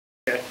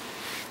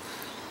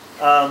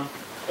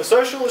A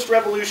socialist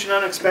revolution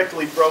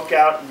unexpectedly broke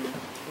out in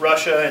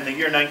Russia in the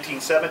year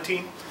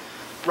 1917.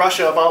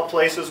 Russia, of all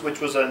places, which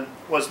was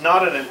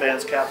not an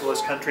advanced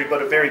capitalist country,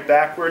 but a very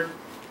backward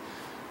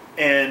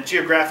and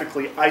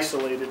geographically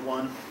isolated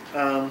one.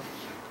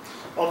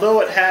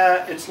 Although it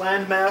had its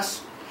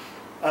landmass,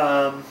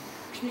 can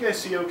you guys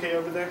see okay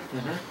over there?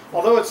 Mm-hmm.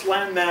 Although its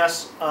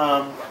landmass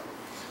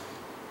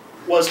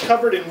was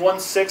covered in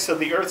 1/6 of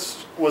the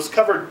Earth's which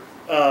covered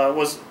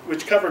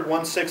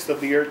 1/6 of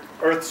the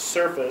Earth's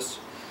surface,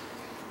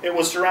 it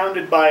was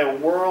surrounded by a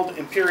world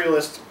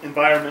imperialist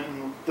environment.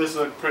 And this is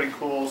a pretty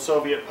cool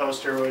Soviet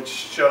poster, which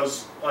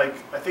shows, like,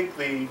 I think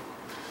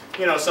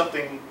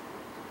something,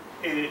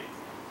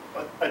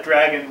 a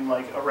dragon,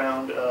 like,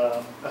 around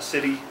a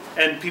city,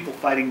 and people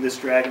fighting this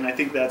dragon. I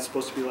think that's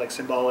supposed to be, like,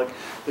 symbolic.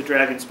 The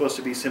dragon's supposed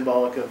to be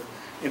symbolic of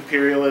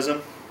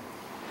imperialism.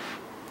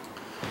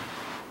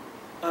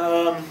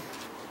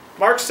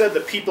 Marx said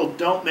that people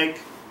don't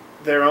make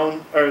their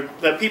own, or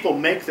that people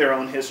make their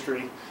own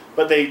history,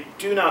 but they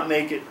do not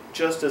make it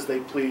just as they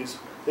please.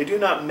 They do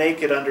not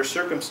make it under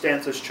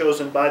circumstances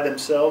chosen by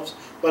themselves,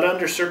 but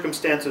under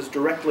circumstances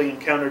directly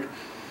encountered,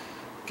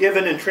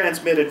 given and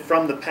transmitted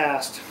from the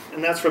past.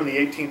 And that's from the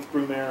 18th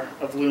Brumaire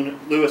of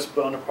Louis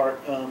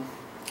Bonaparte.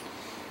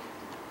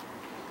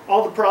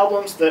 All the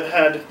problems that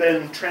had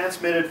been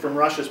transmitted from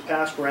Russia's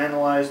past were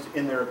analyzed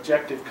in their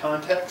objective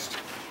context.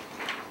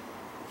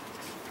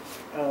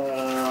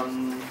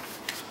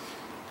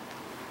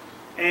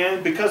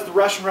 And because the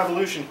Russian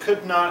Revolution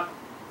could not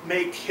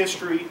make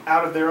history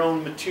out of their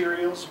own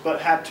materials,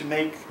 but had to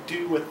make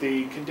do with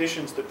the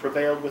conditions that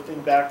prevailed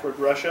within backward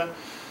Russia,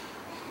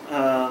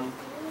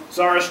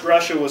 Tsarist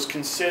Russia was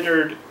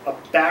considered a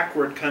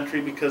backward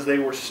country because they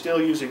were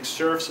still using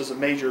serfs as a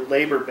major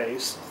labor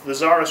base. The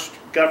Tsarist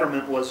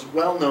government was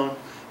well known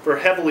for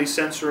heavily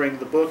censoring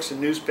the books and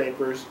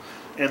newspapers,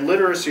 and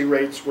literacy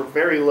rates were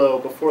very low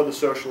before the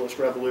Socialist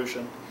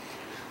Revolution.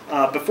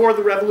 Before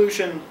the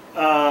revolution,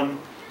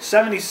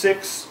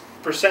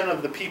 76%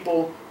 of the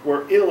people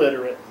were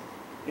illiterate,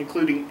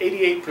 including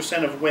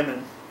 88% of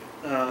women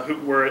who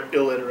were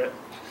illiterate.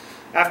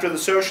 After the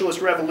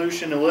Socialist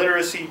Revolution,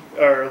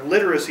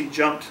 literacy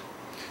jumped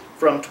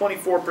from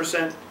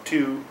 24%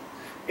 to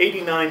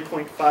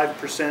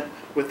 89.5%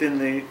 within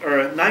the,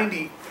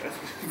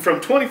 from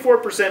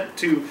 24%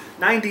 to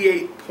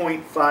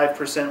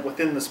 98.5%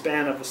 within the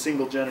span of a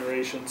single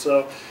generation.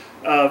 So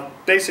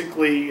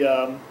basically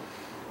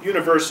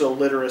universal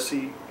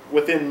literacy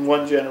within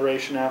one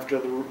generation after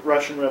the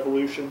Russian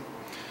Revolution.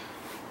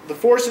 The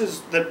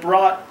forces that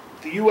brought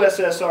the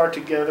USSR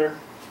together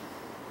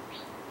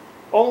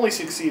only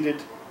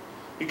succeeded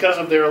because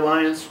of their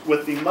alliance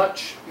with the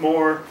much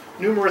more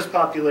numerous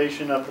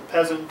population of the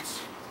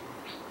peasants,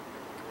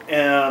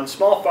 and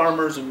small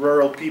farmers and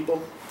rural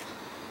people.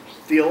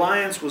 The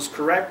alliance was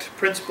correct,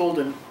 principled,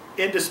 and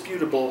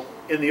indisputable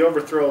in the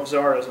overthrow of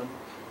Tsarism,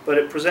 but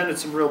it presented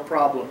some real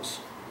problems.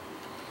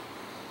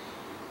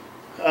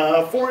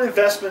 Foreign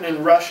investment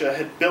in Russia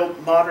had built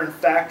modern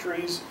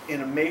factories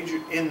in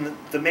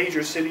the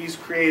major cities,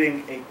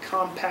 creating a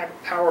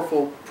compact,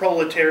 powerful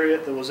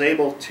proletariat that was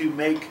able to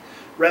make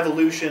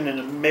revolution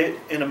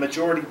in a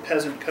majority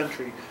peasant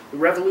country. The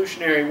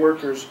revolutionary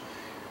workers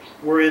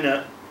were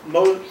in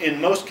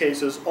most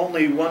cases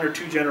only 1 or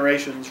 2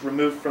 generations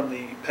removed from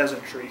the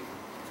peasantry.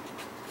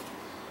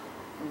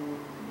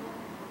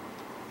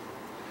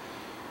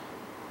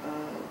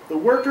 The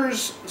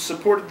workers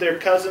supported their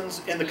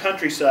cousins in the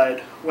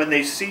countryside when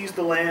they seized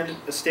the land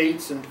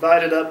estates and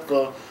divided up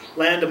the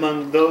land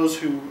among those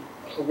who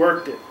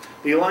worked it.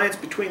 The alliance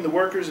between the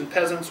workers and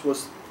peasants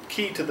was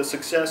key to the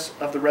success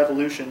of the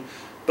revolution,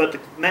 but the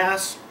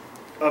mass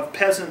of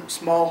peasant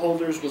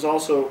smallholders was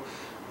also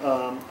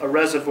a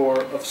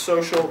reservoir of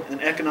social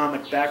and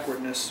economic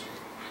backwardness.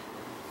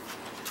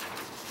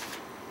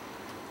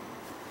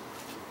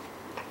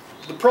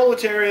 The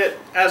proletariat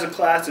as a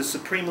class is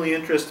supremely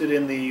interested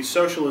in the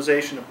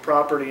socialization of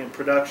property and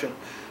production,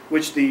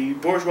 which the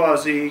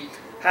bourgeoisie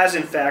has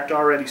in fact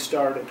already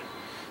started.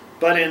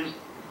 But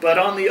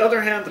on the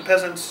other hand, the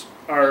peasants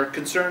are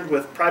concerned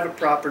with private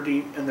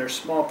property and their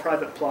small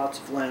private plots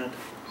of land.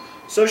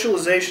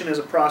 Socialization is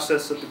a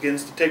process that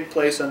begins to take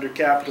place under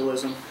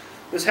capitalism.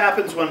 This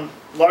happens when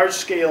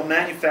large-scale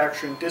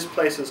manufacturing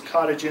displaces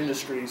cottage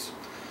industries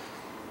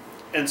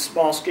and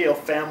small-scale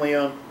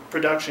family-owned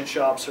production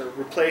shops are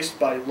replaced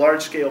by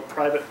large-scale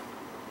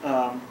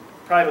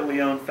privately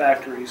owned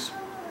factories.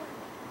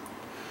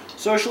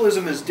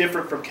 Socialism is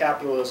different from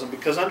capitalism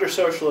because under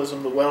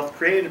socialism the wealth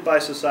created by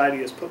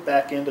society is put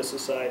back into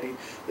society.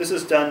 This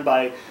is done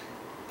by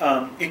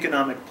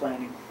economic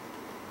planning.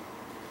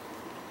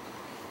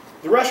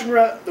 The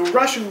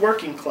Russian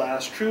working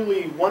class,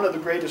 truly one of the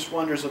greatest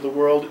wonders of the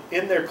world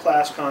in their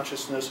class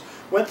consciousness,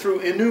 went through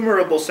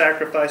innumerable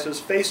sacrifices,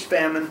 faced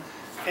famine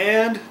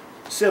and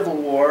civil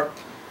war,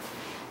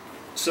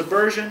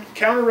 subversion,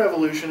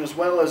 counter-revolution, as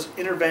well as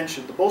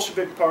intervention. The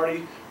Bolshevik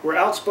Party were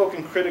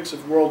outspoken critics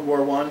of World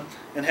War I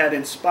and had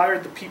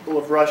inspired the people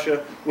of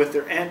Russia with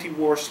their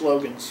anti-war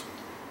slogans.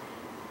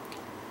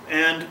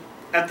 And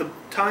at the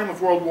time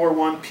of World War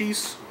I,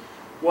 peace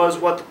was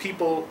what the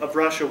people of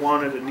Russia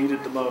wanted and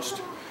needed the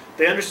most.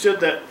 They understood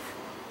that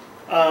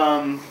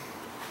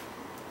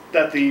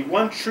that the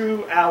one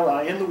true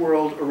ally in the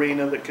world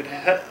arena that could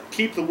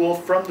keep the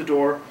wolf from the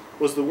door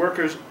was the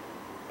workers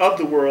of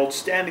the world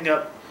standing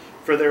up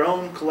for their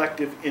own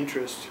collective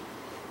interest,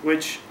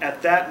 which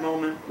at that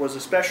moment was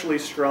especially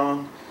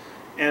strong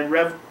and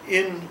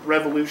in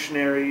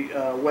revolutionary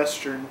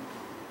Western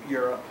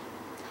Europe.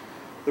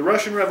 The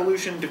Russian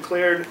Revolution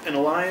declared an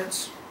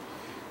alliance.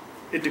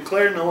 It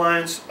declared an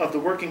alliance of the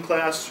working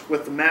class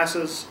with the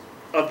masses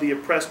of the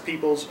oppressed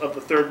peoples of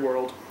the Third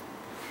World.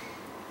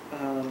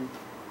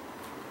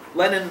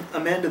 Lenin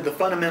amended the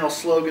fundamental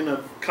slogan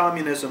of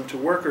communism to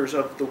workers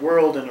of the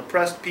world and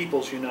oppressed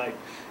peoples unite.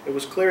 It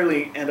was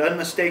clearly and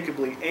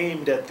unmistakably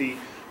aimed at the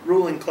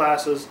ruling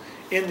classes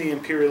in the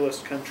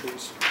imperialist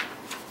countries.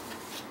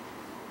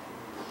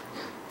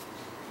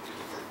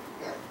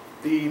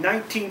 The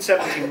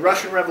 1917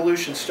 Russian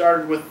Revolution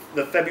started with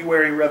the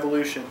February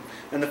Revolution,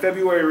 and the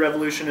February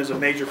Revolution is a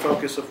major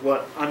focus of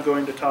what I'm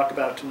going to talk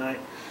about tonight.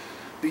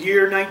 The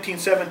year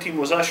 1917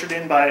 was ushered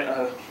in by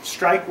a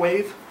strike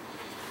wave.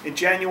 In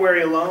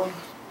January alone,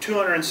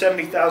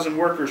 270,000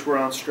 workers were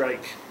on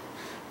strike.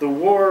 The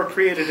war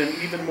created an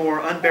even more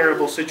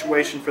unbearable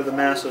situation for the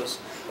masses.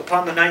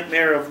 Upon the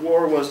nightmare of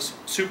war was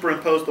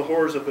superimposed the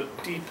horrors of a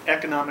deep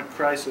economic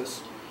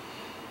crisis.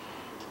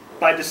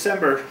 By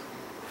December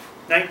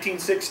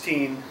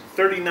 1916,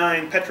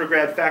 39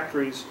 Petrograd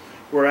factories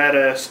were at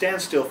a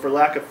standstill for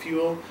lack of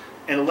fuel,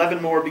 and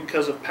 11 more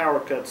because of power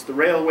cuts. The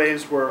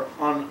railways were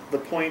on the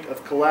point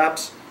of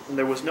collapse, and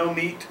there was no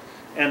meat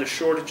and a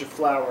shortage of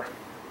flour.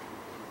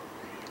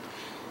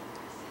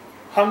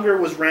 Hunger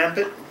was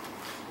rampant.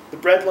 The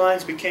bread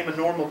lines became a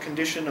normal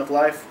condition of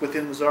life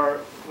within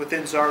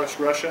Tsarist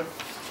Russia.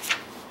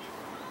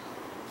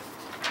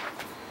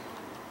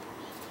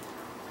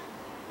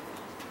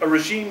 A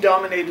regime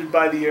dominated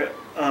by the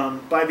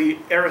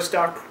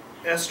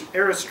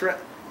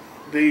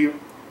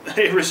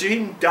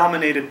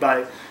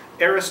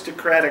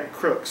aristocratic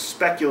crooks,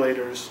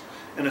 speculators,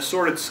 and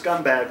assorted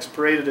scumbags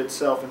paraded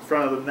itself in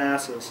front of the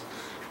masses.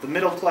 The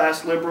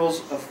middle-class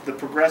liberals of the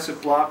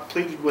progressive bloc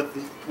pleaded with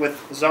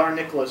Tsar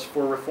Nicholas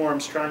for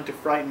reforms, trying to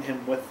frighten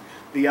him with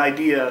the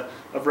idea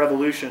of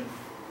revolution.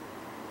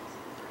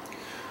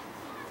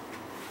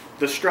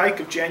 The strike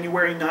of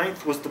January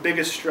 9th was the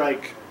biggest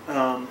strike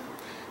during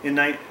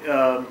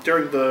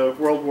the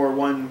World War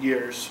I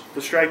years.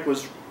 The strike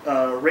was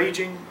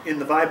raging in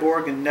the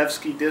Vyborg and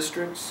Nevsky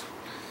districts.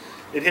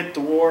 It hit the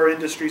war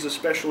industries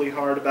especially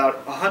hard.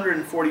 About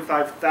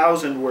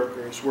 145,000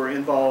 workers were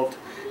involved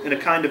in a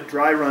kind of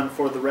dry run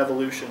for the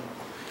revolution.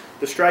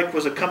 The strike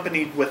was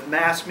accompanied with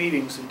mass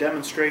meetings and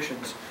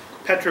demonstrations.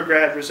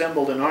 Petrograd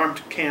resembled an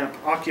armed camp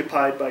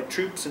occupied by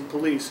troops and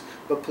police,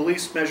 but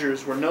police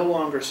measures were no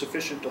longer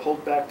sufficient to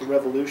hold back the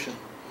revolution.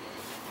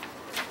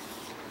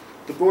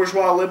 The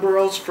bourgeois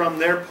liberals, from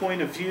their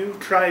point of view,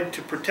 tried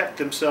to protect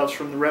themselves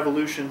from the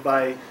revolution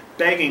by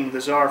begging the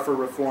Tsar for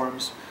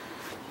reforms.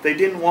 They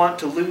didn't want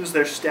to lose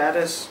their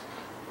status,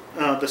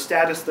 the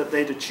status that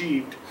they'd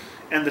achieved,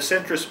 and the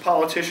centrist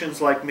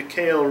politicians like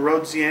Mikhail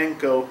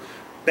Rodzianko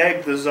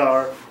begged the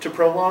Tsar to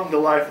prolong the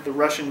life of the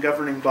Russian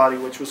governing body,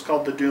 which was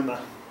called the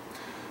Duma.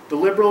 The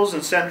liberals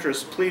and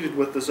centrists pleaded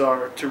with the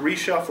Tsar to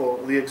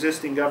reshuffle the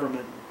existing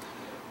government.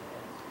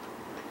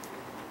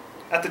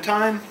 At the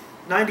time,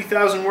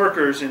 90,000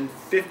 workers in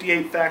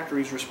 58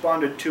 factories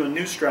responded to a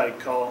new strike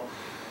call.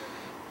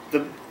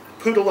 The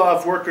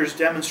Putilov workers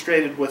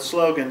demonstrated with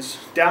slogans,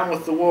 "Down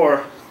with the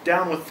war,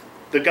 down with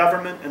the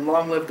government, and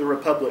long live the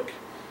Republic."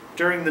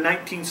 During the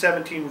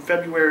 1917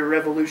 February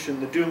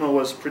Revolution, the Duma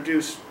was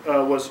reduced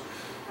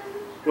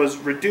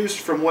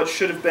from what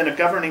should have been a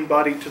governing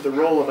body to the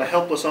role of a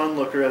helpless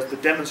onlooker as the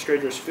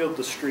demonstrators filled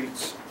the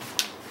streets.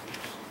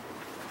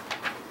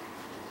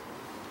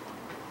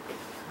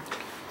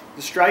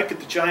 The strike at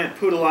the giant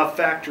Putilov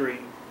factory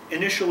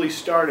initially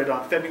started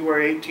on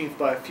February 18th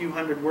by a few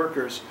hundred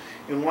workers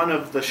in one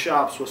of the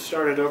shops was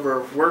started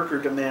over worker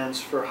demands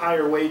for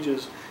higher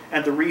wages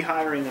and the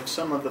rehiring of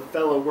some of the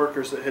fellow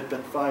workers that had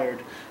been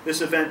fired.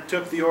 This event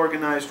took the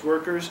organized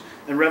workers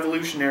and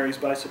revolutionaries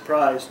by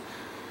surprise.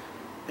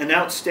 An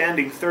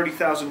outstanding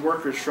 30,000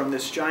 workers from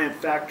this giant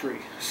factory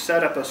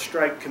set up a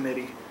strike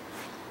committee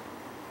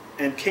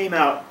and came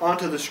out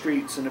onto the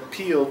streets and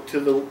appealed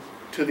to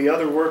the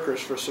other workers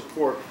for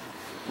support.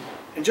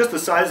 And just the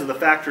size of the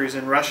factories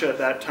in Russia at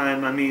that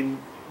time, I mean,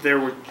 there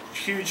were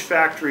huge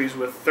factories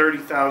with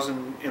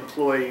 30,000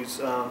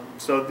 employees.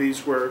 So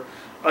these were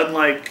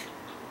unlike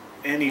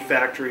any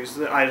factories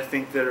that I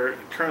think that are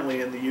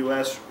currently in the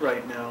U.S.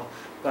 right now.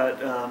 But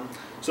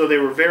so they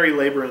were very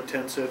labor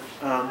intensive.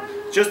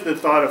 Just the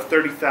thought of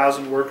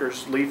 30,000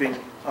 workers leaving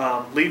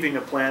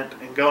a plant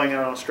and going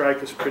out on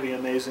strike is pretty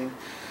amazing.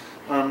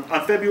 On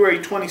February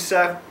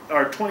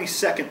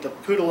 22nd, the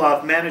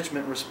Putilov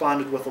management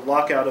responded with a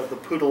lockout of the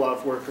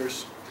Putilov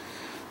workers.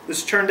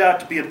 This turned out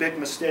to be a big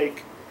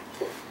mistake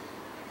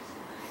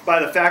by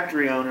the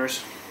factory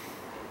owners.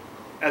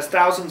 as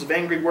thousands of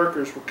angry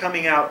workers were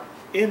coming out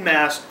en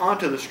masse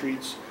onto the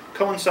streets,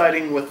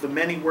 coinciding with the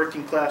many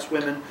working-class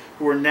women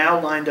who were now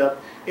lined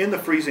up in the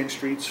freezing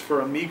streets for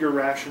a meager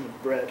ration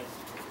of bread.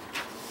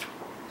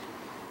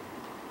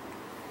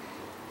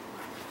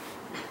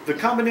 The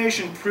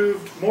combination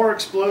proved more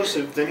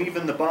explosive than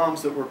even the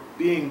bombs that were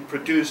being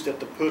produced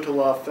at the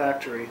Putilov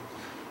factory.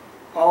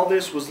 All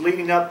this was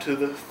leading up to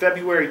the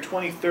February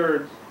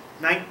 23rd,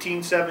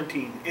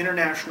 1917,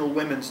 International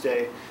Women's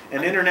Day.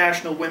 And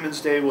International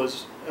Women's Day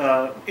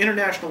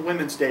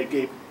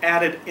gave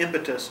added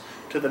impetus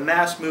to the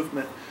mass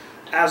movement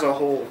as a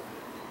whole.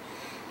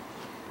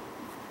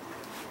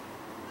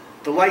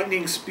 The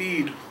lightning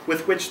speed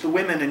with which the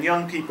women and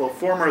young people,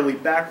 formerly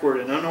backward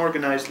and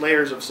unorganized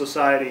layers of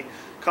society,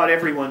 caught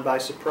everyone by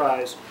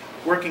surprise.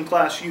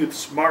 Working-class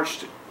youths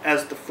marched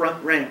as the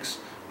front ranks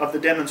of the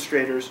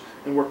demonstrators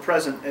and were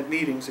present at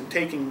meetings and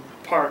taking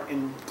part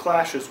in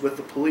clashes with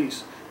the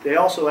police. They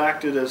also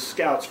acted as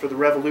scouts for the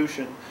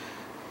revolution,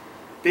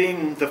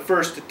 being the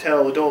first to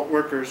tell adult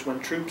workers when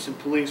troops and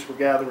police were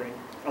gathering.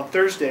 On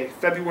Thursday,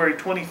 February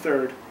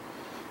 23rd,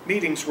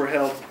 meetings were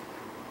held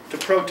to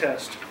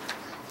protest.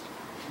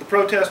 The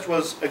protest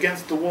was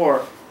against the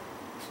war,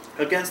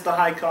 against the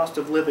high cost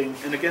of living,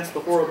 and against the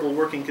horrible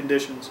working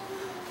conditions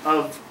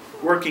of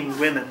working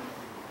women.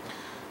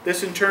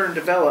 This in turn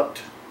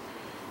developed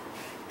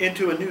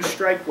into a new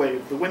strike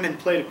wave. The women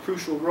played a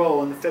crucial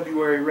role in the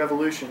February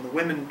Revolution. The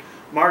women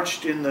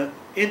marched into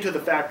the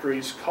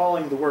factories,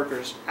 calling the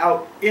workers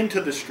out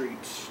into the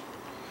streets.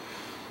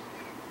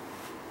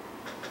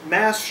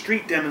 Mass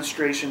street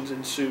demonstrations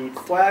ensued.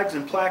 Flags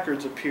and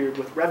placards appeared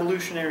with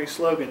revolutionary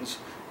slogans: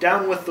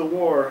 "Down with the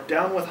war,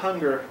 down with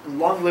hunger, and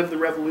long live the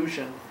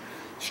revolution."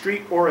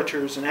 Street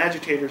orators and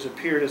agitators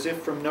appeared as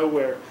if from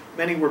nowhere.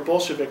 Many were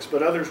Bolsheviks,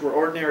 but others were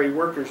ordinary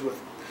workers, with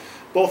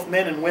both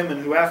men and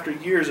women who, after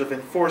years of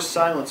enforced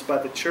silence by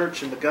the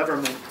church and the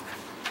government,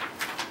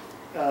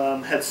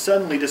 had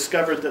suddenly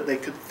discovered that they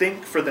could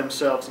think for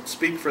themselves and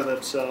speak for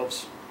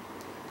themselves.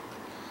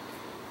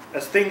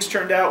 As things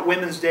turned out,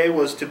 Women's Day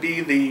was to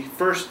be the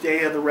first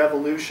day of the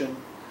revolution.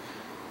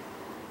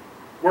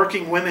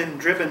 Working women,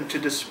 driven to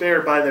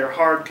despair by their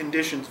hard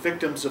conditions,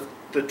 victims of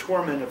the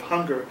torment of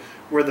hunger,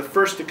 were the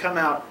first to come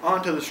out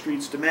onto the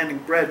streets demanding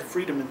bread,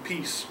 freedom, and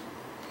peace.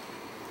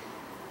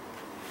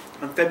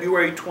 On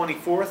February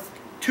 24th,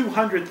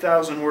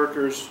 200,000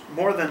 workers,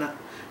 more than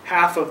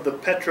half of the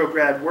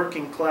Petrograd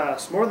working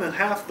class, were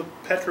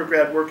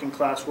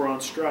on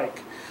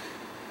strike.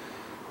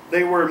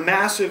 They were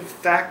massive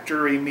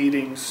factory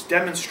meetings,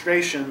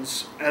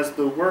 demonstrations, as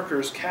the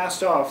workers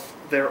cast off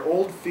their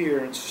old fear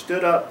and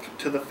stood up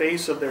to the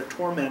face of their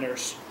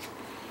tormentors,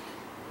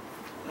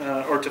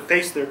 to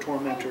face their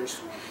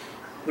tormentors.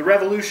 The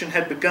revolution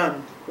had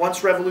begun.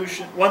 Once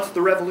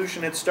the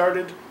revolution had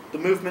started, the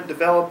movement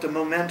developed a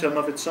momentum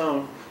of its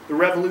own. The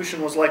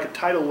revolution was like a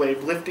tidal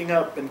wave, lifting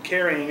up and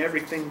carrying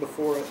everything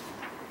before it.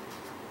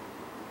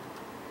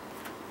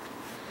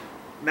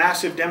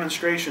 Massive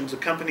demonstrations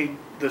accompanied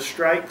the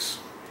strikes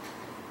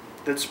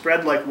that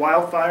spread like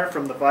wildfire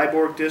from the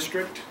Vyborg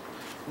district.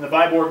 And the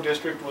Vyborg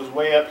district was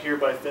way up here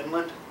by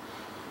Finland.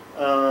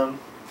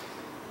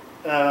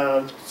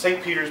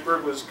 St.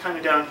 Petersburg was kind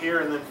of down here,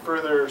 and then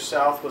further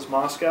south was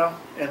Moscow,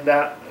 and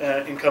that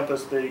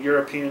encompassed the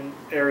European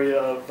area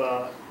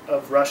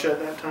of Russia at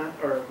that time,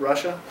 or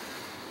Russia.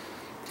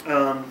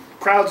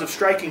 Crowds of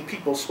striking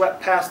people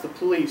swept past the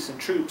police and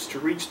troops to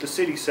reach the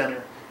city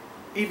center,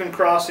 even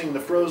crossing the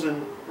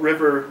frozen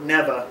river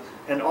Neva,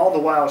 and all the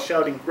while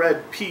shouting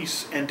bread,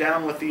 peace, and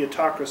down with the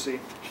autocracy.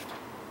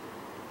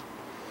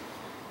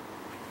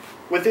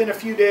 Within a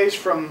few days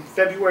from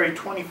February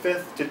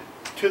 25th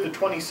to the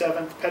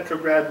 27th,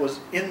 Petrograd was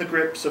in the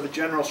grips of a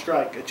general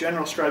strike. A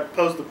general strike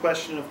posed the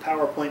question of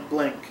power point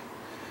blank.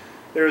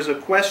 There is a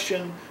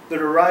question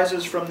that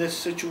arises from this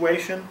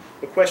situation,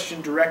 a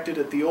question directed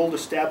at the old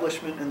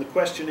establishment, and the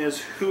question is,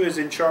 who is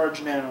in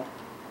charge now?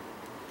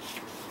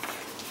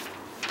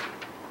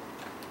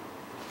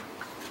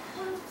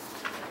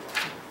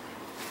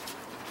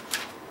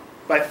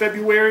 By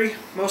February,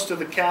 most of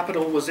the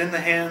capital was in the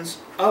hands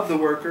of the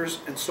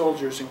workers and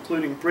soldiers,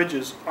 including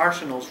bridges,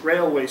 arsenals,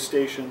 railway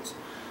stations,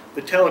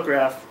 the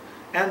telegraph,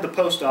 and the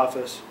post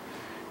office.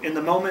 In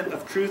the moment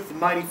of truth, the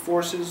mighty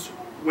forces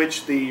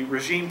which the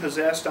regime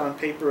possessed on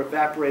paper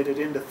evaporated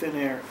into thin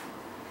air.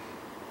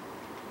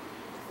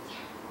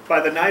 By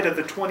the night of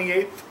the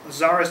 28th,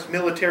 Tsarist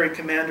military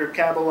commander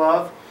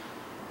Kabalov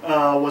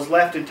was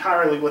left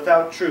entirely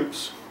without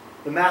troops.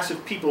 The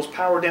massive people's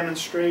power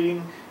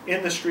demonstrating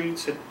in the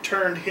streets had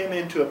turned him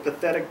into a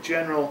pathetic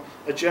general,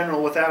 a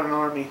general without an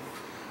army.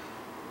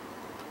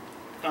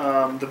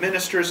 The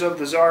ministers of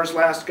the Tsar's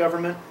last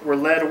government were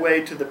led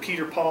away to the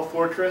Peter Paul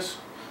fortress,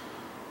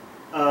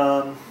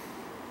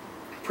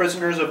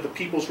 prisoners of the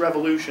People's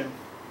Revolution.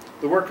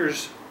 The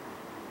workers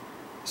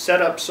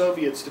set up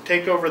Soviets to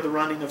take over the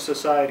running of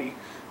society.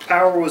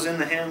 Power was in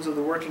the hands of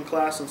the working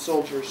class and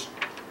soldiers.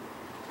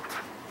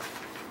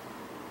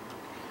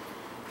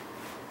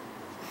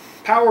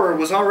 Power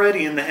was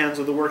already in the hands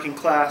of the working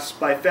class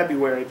by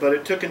February, but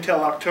it took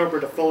until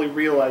October to fully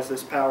realize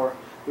this power.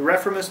 The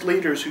reformist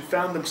leaders who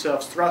found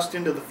themselves thrust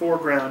into the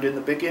foreground in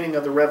the beginning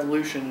of the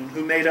revolution and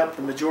who made up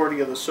the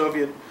majority of the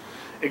Soviet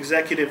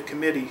Executive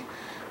Committee,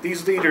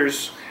 these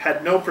leaders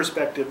had no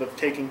perspective of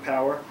taking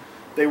power.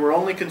 They were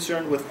only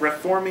concerned with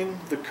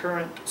reforming the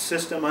current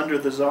system under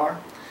the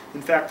Tsar.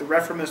 In fact, the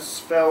reformists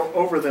fell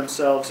over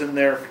themselves in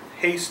their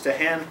haste to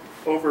hand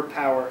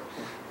power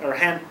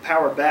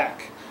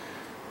back.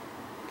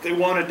 They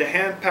wanted to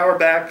hand power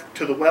back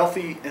to the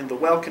wealthy and the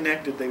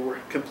well-connected. They were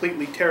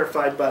completely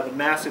terrified by the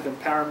massive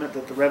empowerment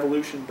that the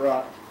revolution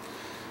brought.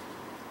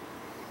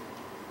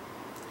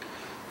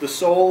 The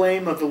sole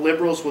aim of the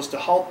liberals was to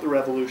halt the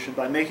revolution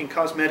by making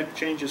cosmetic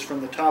changes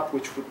from the top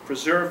which would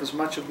preserve as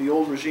much of the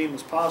old regime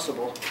as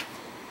possible.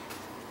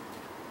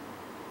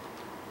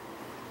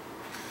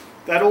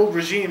 That old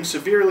regime,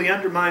 severely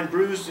undermined,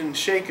 bruised, and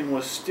shaken,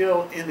 was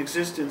still in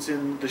existence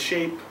in the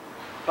shape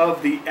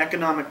of the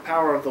economic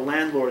power of the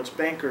landlords,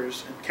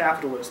 bankers, and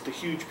capitalists, the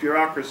huge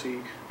bureaucracy,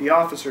 the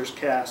officers'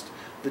 caste,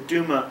 the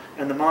Duma,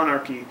 and the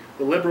monarchy.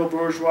 The liberal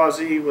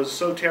bourgeoisie was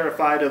so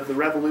terrified of the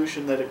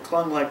revolution that it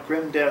clung like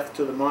grim death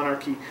to the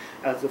monarchy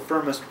as the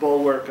firmest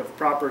bulwark of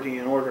property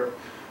and order.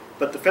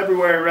 But the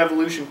February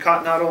Revolution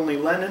caught not only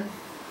Lenin,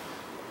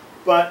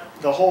 but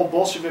the whole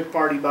Bolshevik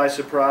party by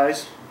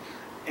surprise.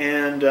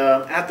 And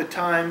at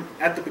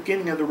the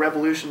beginning of the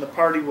revolution, the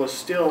party was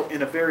still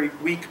in a very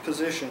weak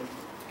position.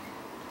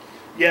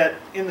 Yet,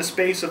 in the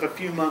space of a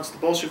few months, the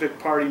Bolshevik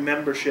Party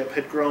membership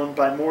had grown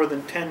by more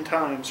than 10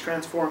 times,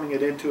 transforming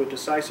it into a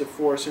decisive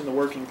force in the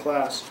working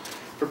class.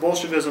 For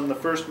Bolshevism, the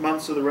first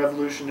months of the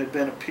revolution had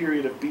been a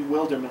period of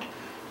bewilderment.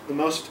 The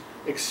most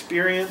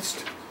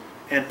experienced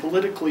and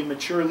politically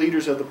mature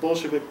leaders of the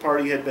Bolshevik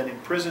Party had been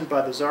imprisoned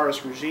by the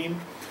Tsarist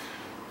regime,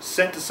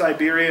 sent to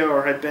Siberia,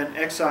 or had been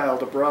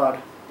exiled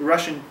abroad. The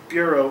Russian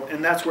Bureau,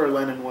 and that's where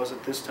Lenin was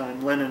at this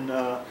time, Lenin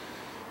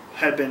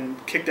had been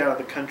kicked out of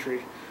the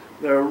country.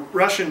 The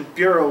Russian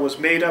Bureau was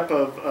made up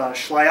of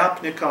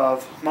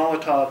Shlyapnikov,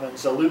 Molotov, and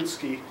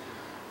Zalutsky,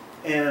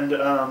 and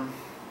a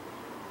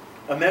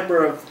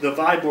member of the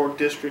Vyborg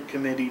District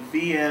Committee,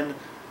 V.N.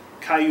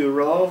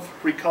 Kayurov,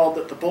 recalled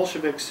that the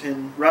Bolsheviks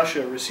in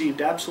Russia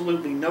received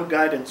absolutely no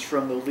guidance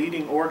from the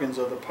leading organs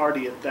of the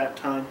party at that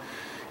time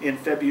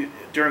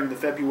during the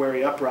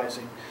February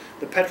uprising.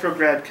 The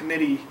Petrograd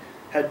Committee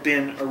had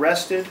been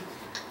arrested,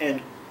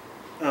 and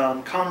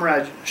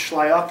Comrade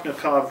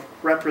Shlyapnikov,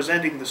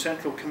 representing the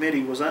Central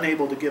Committee, was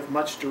unable to give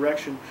much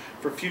direction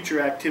for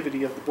future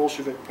activity of the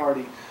Bolshevik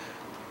Party.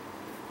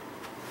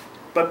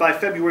 But by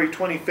February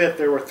 25th,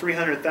 there were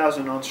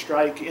 300,000 on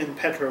strike in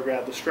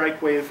Petrograd. The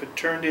strike wave had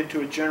turned into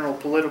a general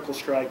political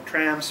strike.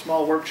 Trams,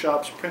 small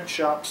workshops, print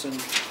shops,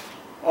 and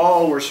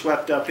all were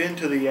swept up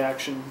into the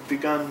action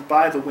begun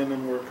by the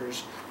women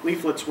workers.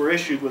 Leaflets were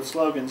issued with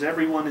slogans,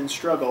 "Everyone in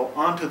struggle,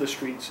 onto the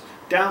streets,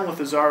 down with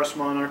the Tsarist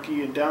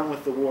monarchy, and down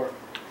with the war."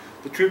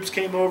 The troops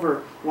came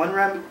over, one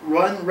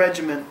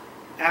regiment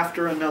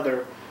after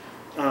another,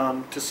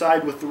 to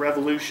side with the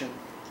revolution.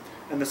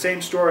 And the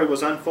same story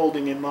was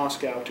unfolding in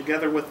Moscow.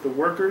 Together with the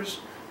workers,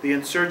 the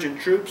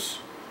insurgent troops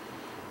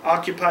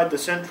occupied the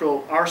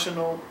central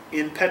arsenal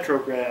in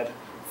Petrograd.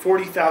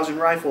 40,000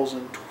 rifles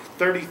and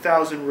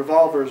 30,000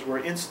 revolvers were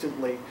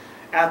instantly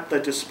at the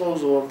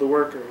disposal of the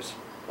workers.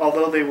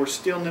 Although they were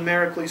still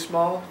numerically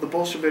small, the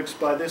Bolsheviks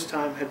by this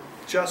time had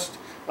just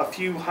a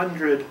few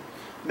hundred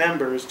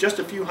members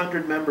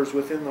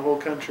within the whole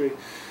country,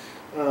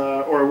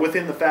 or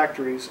within the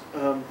factories,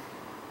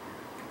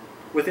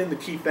 within the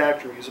key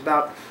factories.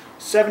 About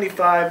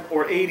 75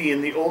 or 80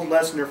 in the old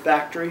Lesnar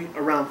factory,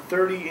 around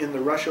 30 in the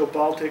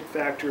Russo-Baltic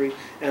factory,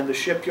 and the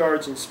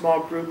shipyards and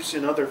small groups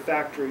in other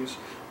factories.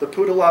 The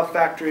Pudilov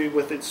factory,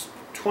 with its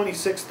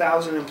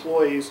 26,000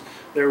 employees,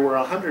 there were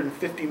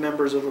 150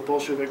 members of the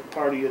Bolshevik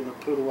Party in the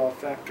Pudilov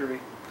factory.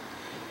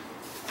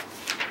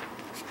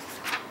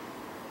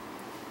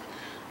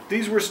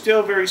 These were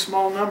still very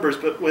small numbers,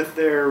 but with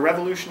their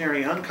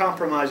revolutionary,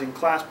 uncompromising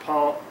class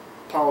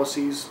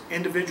policies,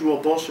 individual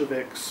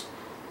Bolsheviks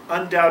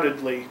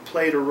undoubtedly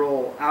played a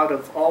role out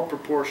of all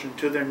proportion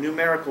to their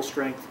numerical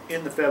strength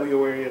in the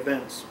February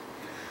events.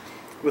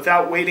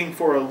 Without waiting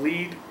for a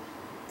lead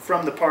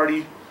from the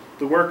party,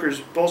 the workers,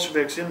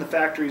 Bolsheviks in the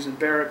factories and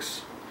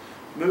barracks,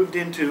 moved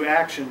into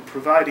action,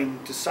 providing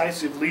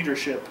decisive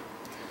leadership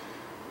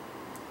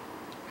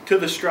to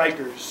the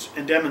strikers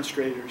and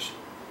demonstrators.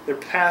 Their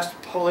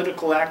past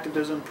political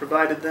activism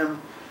provided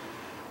them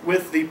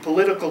with the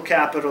political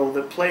capital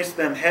that placed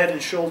them head and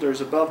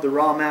shoulders above the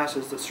raw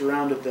masses that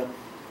surrounded them.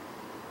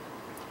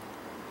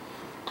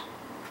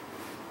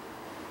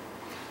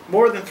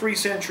 More than 3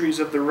 centuries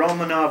of the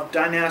Romanov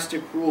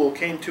dynastic rule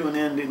came to an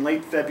end in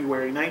late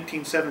February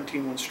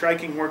 1917 when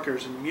striking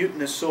workers and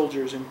mutinous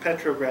soldiers in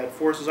Petrograd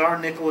forced Tsar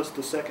Nicholas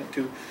II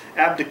to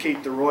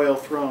abdicate the royal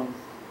throne.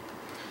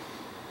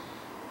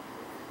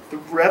 The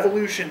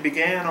revolution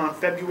began on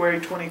February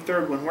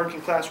 23rd when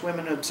working class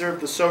women observed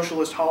the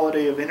socialist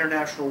holiday of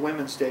International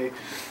Women's Day,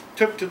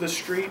 took to the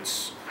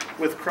streets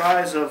with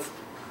cries of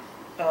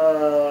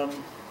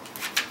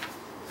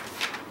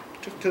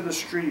took to the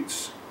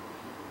streets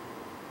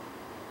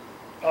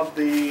of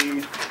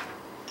the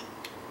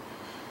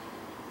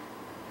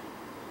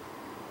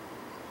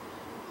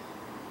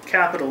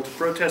capital to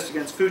protest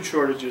against food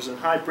shortages and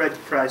high bread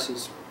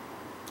prices.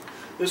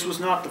 This was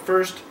not the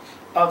first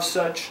of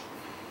such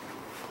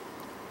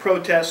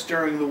protests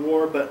during the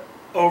war, but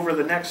over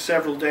the next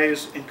several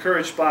days,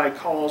 encouraged by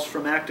calls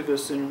from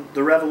activists in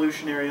the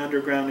revolutionary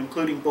underground,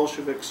 including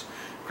Bolsheviks,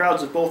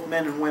 crowds of both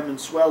men and women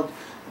swelled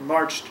and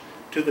marched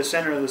to the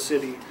center of the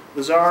city.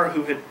 The Tsar,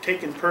 who had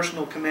taken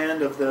personal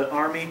command of the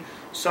army,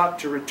 sought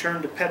to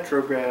return to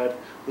Petrograd.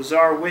 The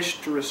Tsar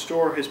wished to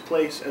restore his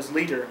place as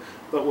leader,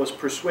 but was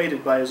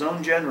persuaded by his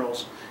own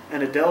generals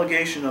and a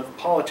delegation of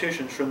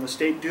politicians from the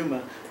State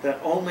Duma that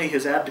only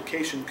his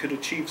abdication could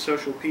achieve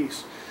social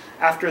peace.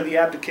 After the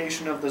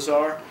abdication of the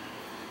Tsar,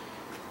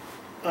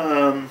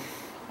 on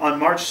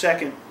March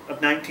 2nd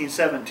of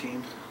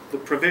 1917, the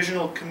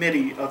Provisional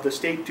Committee of the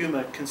State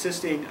Duma,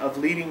 consisting of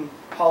leading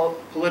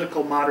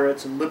political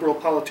moderates and liberal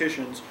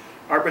politicians,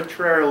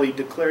 arbitrarily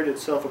declared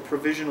itself a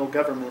provisional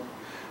government.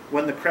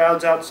 When the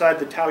crowds outside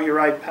the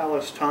Telluride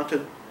Palace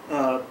taunted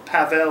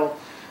Pavel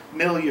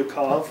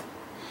Milyukov,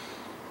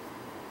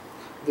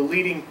 the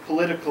leading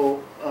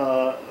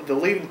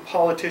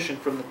politician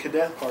from the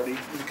Cadet Party.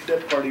 And the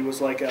Cadet Party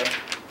was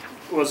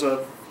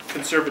a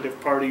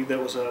conservative party that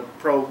was a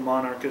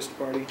pro-monarchist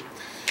party.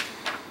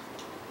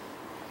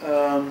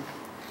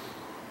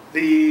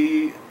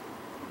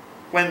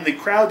 When the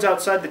crowds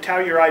outside the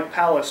Telluride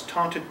Palace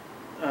taunted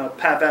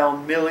Pavel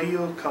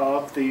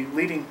Milyukov, the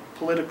leading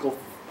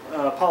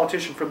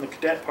politician from the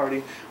Cadet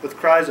Party, with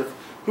cries of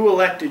 "Who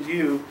elected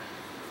you?"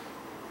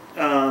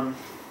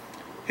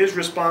 His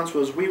response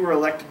was, "We were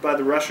elected by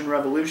the Russian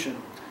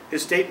Revolution."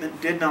 His statement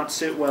did not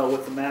sit well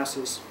with the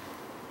masses.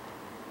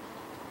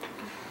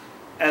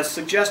 As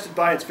suggested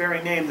by its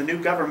very name, the new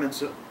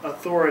government's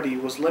authority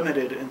was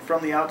limited, and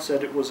from the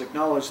outset it was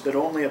acknowledged that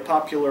only a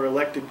popular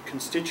elected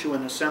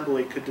constituent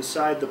assembly could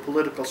decide the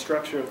political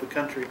structure of the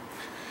country.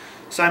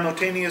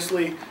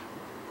 Simultaneously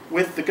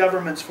with the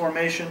government's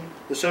formation,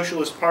 the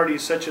socialist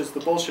parties such as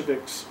the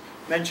Bolsheviks,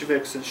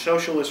 Mensheviks, and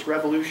socialist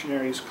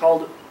revolutionaries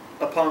called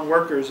upon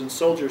workers and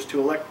soldiers to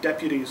elect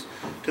deputies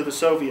to the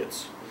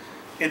Soviets.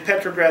 In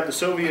Petrograd, the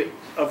Soviet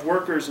of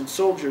Workers and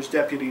Soldiers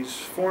deputies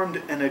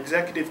formed an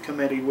executive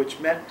committee which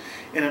met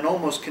in an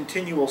almost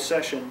continual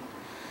session.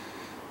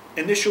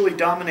 Initially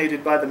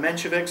dominated by the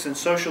Mensheviks and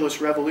socialist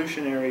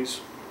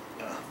revolutionaries,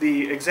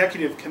 the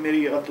executive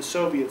committee of the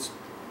Soviets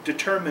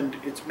determined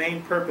its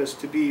main purpose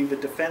to be the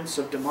defense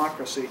of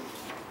democracy.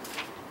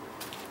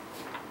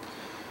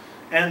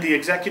 And the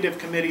executive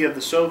committee of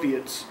the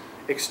Soviets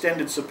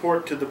extended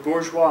support to the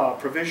bourgeois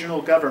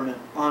provisional government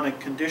on a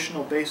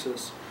conditional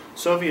basis.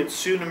 Soviets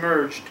soon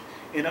emerged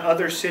in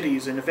other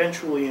cities and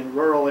eventually in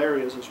rural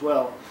areas as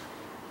well.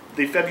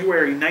 The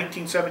February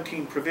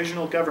 1917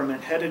 provisional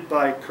government headed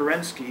by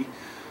Kerensky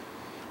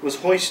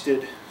was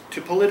hoisted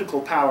to political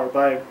power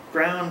by a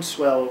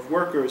groundswell of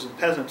workers and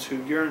peasants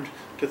who yearned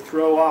to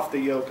throw off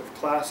the yoke of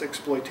class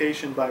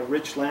exploitation by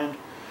rich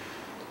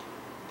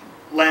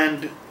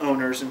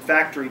landowners and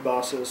factory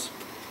bosses.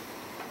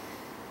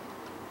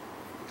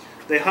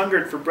 They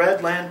hungered for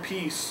bread, land,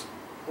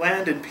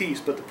 and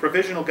peace, but the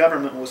provisional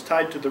government was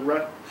tied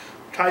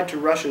to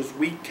Russia's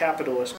weak capitalist